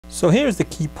So here's the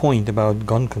key point about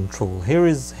gun control. Here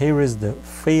is the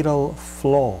fatal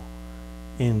flaw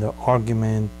in the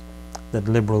argument that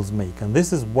liberals make, and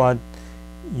this is what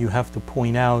you have to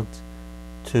point out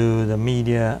to the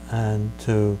media and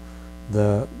to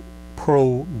the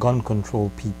pro-gun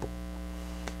control people.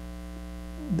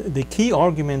 The key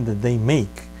argument that they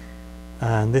make,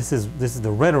 and this is the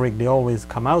rhetoric they always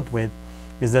come out with,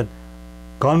 is that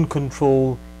gun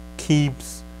control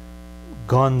keeps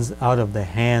guns out of the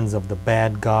hands of the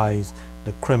bad guys,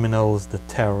 the criminals, the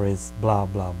terrorists, blah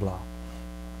blah blah.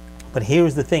 But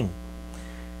here's the thing: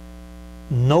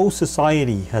 no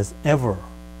society has ever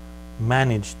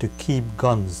managed to keep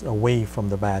guns away from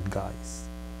the bad guys.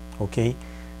 Okay,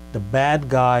 the bad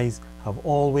guys have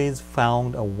always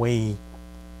found a way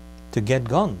to get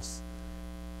guns.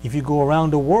 If you go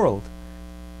around the world,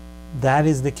 that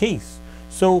is the case.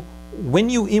 So when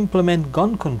you implement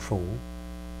gun control,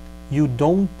 you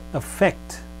don't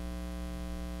affect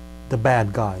the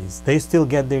bad guys. They still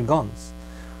get their guns.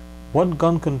 What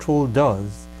gun control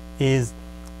does is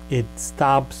it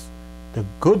stops the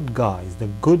good guys, the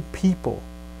good people,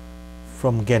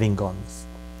 from getting guns.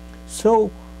 So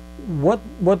what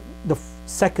the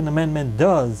Second Amendment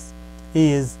does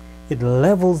is it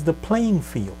levels the playing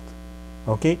field.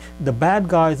 Okay, the bad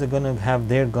guys are going to have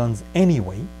their guns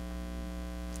anyway,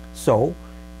 so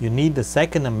you need the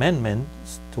Second Amendment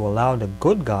to allow the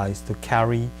good guys to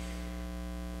carry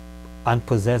and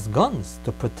possess guns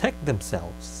to protect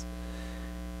themselves.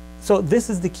 So this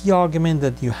is the key argument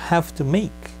that you have to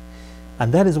make,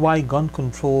 and that is why gun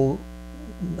control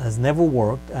has never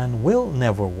worked and will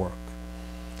never work.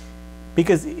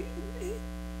 Because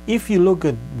if you look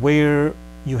at where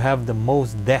you have the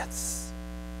most deaths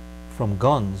from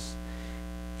guns,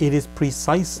 it is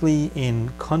precisely in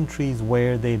countries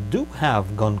where they do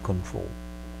have gun control.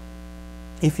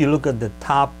 If you look at the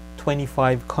top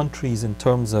 25 countries in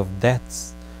terms of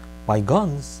deaths by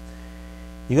guns,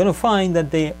 you're going to find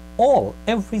that they all,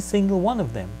 every single one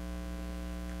of them,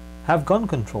 have gun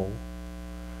control.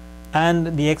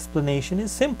 And the explanation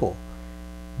is simple,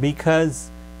 because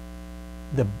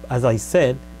as I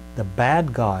said, the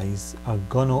bad guys are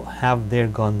gonna have their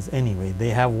guns anyway. They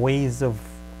have ways of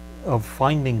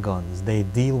finding guns. They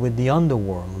deal with the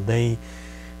underworld. They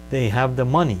have the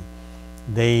money.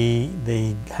 They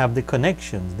have the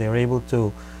connections. They're able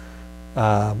to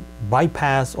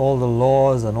bypass all the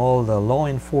laws and all the law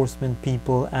enforcement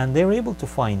people, and they're able to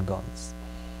find guns.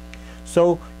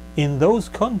 So in those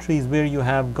countries where you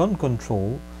have gun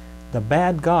control, the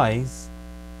bad guys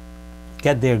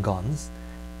get their guns,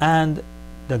 and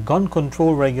the gun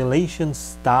control regulations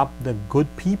stop the good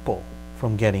people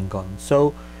from getting guns.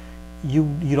 So you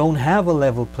don't have a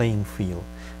level playing field,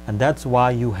 and that's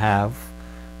why you have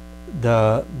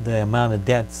the amount of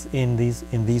deaths in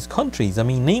these countries. I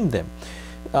mean, name them.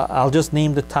 I'll just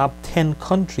name the top 10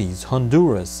 countries: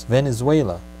 Honduras,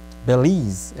 Venezuela,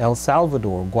 Belize, El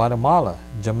Salvador, Guatemala,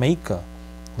 Jamaica,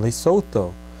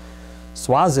 Lesotho,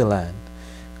 Swaziland,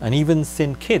 and even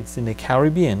St. Kitts in the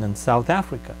Caribbean and South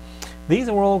Africa. These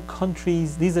are all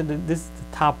countries, this is the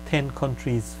top 10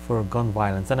 countries for gun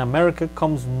violence, and America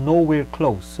comes nowhere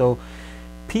close. So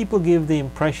people give the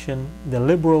impression, the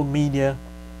liberal media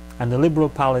and the liberal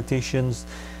politicians,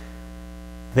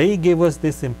 they give us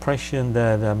this impression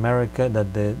that America,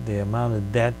 that the amount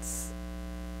of deaths,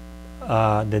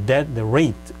 the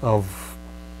rate of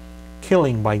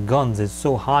killing by guns is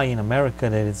so high in America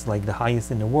that it's like the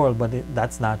highest in the world, but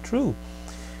that's not true.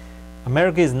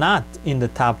 America is not in the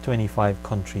top 25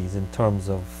 countries in terms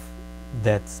of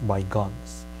deaths by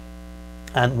guns.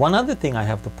 And one other thing I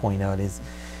have to point out is,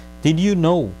 did you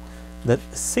know that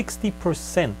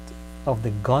 60% of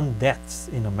the gun deaths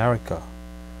in America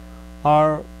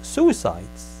are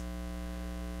suicides?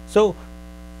 So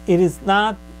it is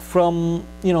not from,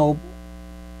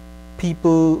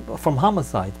 people, from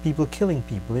homicides, people killing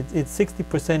people. It's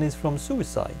 60% is from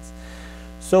suicides.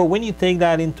 So when you take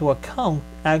that into account,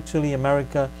 actually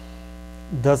America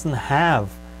doesn't have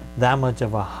that much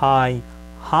of a high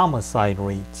homicide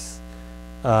rates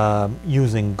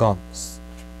using guns.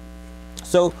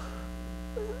 So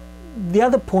the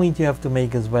other point you have to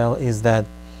make as well is that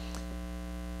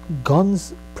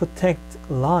guns protect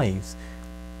lives.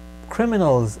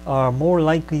 Criminals are more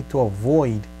likely to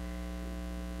avoid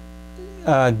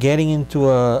getting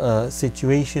into a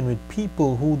situation with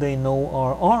people who they know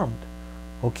are armed.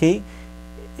 Okay,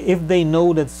 if they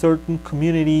know that certain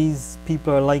communities,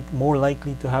 people are more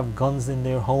likely to have guns in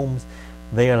their homes,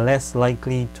 they are less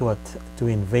likely to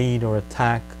invade or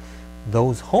attack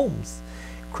those homes.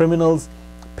 Criminals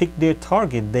pick their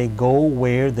target. They go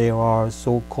where there are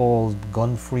so-called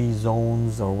gun-free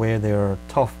zones, or where there are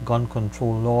tough gun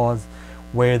control laws,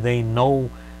 where they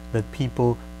know that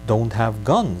people don't have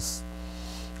guns.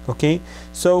 Okay,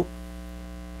 so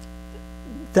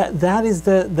that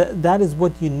is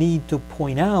what you need to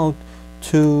point out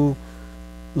to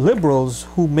liberals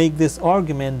who make this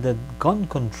argument that gun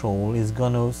control is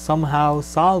going to somehow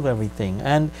solve everything.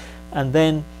 And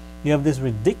then you have this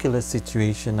ridiculous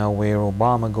situation now where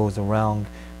Obama goes around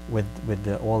with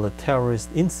all the terrorist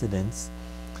incidents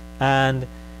and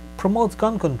promotes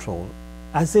gun control,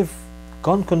 as if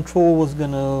gun control was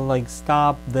going to like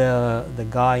stop the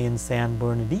guy in San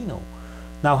Bernardino.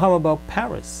 Now how about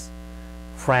Paris?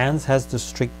 France has the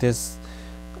strictest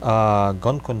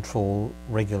gun control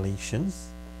regulations,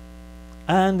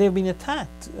 and they've been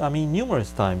attacked, I mean,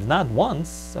 numerous times, not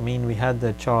once. I mean, we had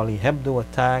the Charlie Hebdo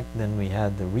attack, then we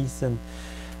had the recent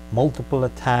multiple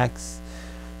attacks.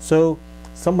 So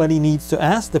somebody needs to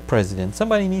ask the president,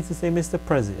 somebody needs to say, Mr.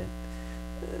 President,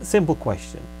 simple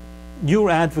question. You're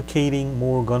advocating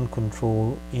more gun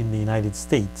control in the United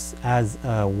States as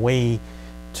a way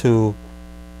to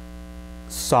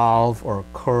solve or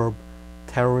curb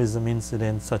terrorism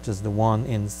incidents such as the one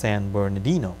in San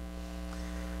Bernardino.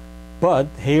 But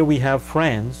here we have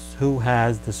France, who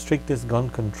has the strictest gun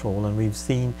control, and we've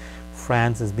seen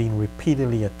France as being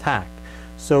repeatedly attacked.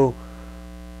 So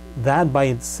that by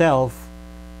itself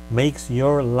makes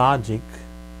your logic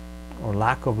or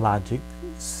lack of logic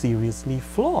seriously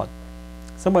flawed.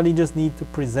 Somebody just needs to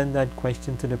present that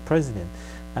question to the president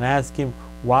and ask him,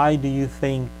 why do you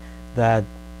think that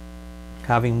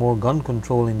having more gun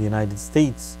control in the United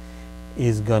States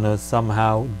is going to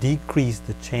somehow decrease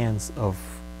the chance of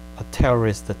a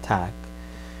terrorist attack,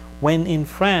 when in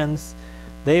France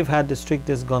they've had the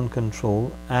strictest gun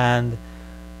control and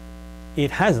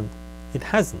it hasn't,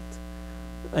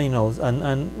 you know,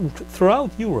 and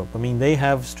throughout Europe, I mean, they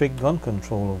have strict gun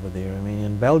control over there. I mean,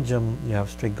 in Belgium you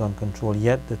have strict gun control,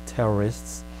 yet the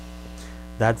terrorists,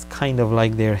 that's kind of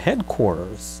like their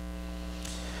headquarters.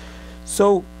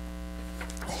 So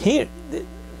here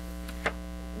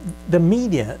the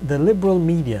media, the liberal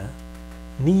media,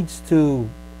 needs to,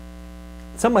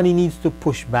 somebody needs to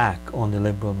push back on the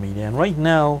liberal media. And right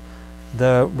now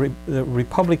the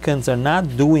Republicans are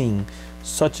not doing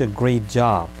such a great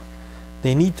job.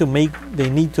 They need to make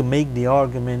the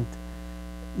argument,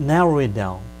 narrow it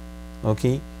down.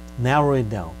 Okay, narrow it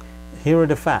down. Here are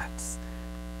the facts.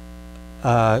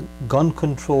 Gun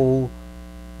control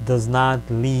does not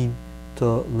lead to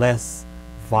less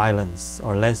violence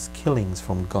or less killings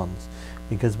from guns,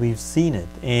 because we've seen it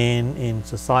in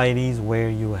societies where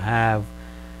you have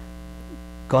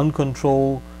gun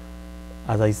control.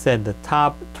 As I said, the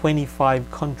top 25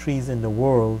 countries in the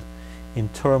world in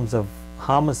terms of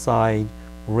homicide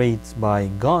rates by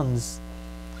guns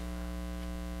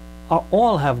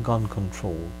all have gun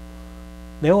control.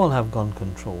 They all have gun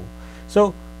control.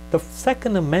 So the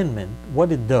Second Amendment, what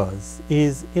it does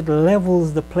is it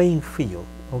levels the playing field.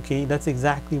 Okay, that's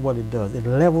exactly what it does. It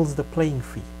levels the playing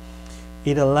field.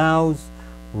 It allows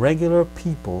regular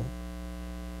people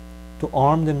to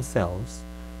arm themselves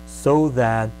so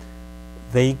that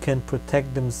they can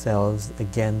protect themselves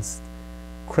against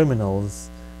criminals,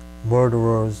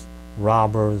 murderers,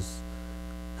 robbers,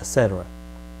 etc.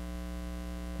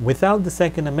 Without the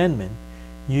Second Amendment,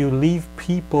 you leave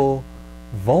people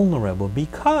vulnerable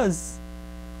because,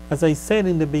 as I said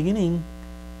in the beginning,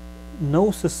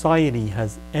 no society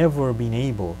has ever been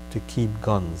able to keep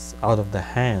guns out of the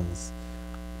hands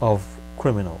of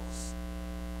criminals.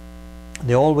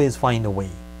 They always find a way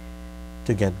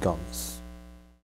to get guns.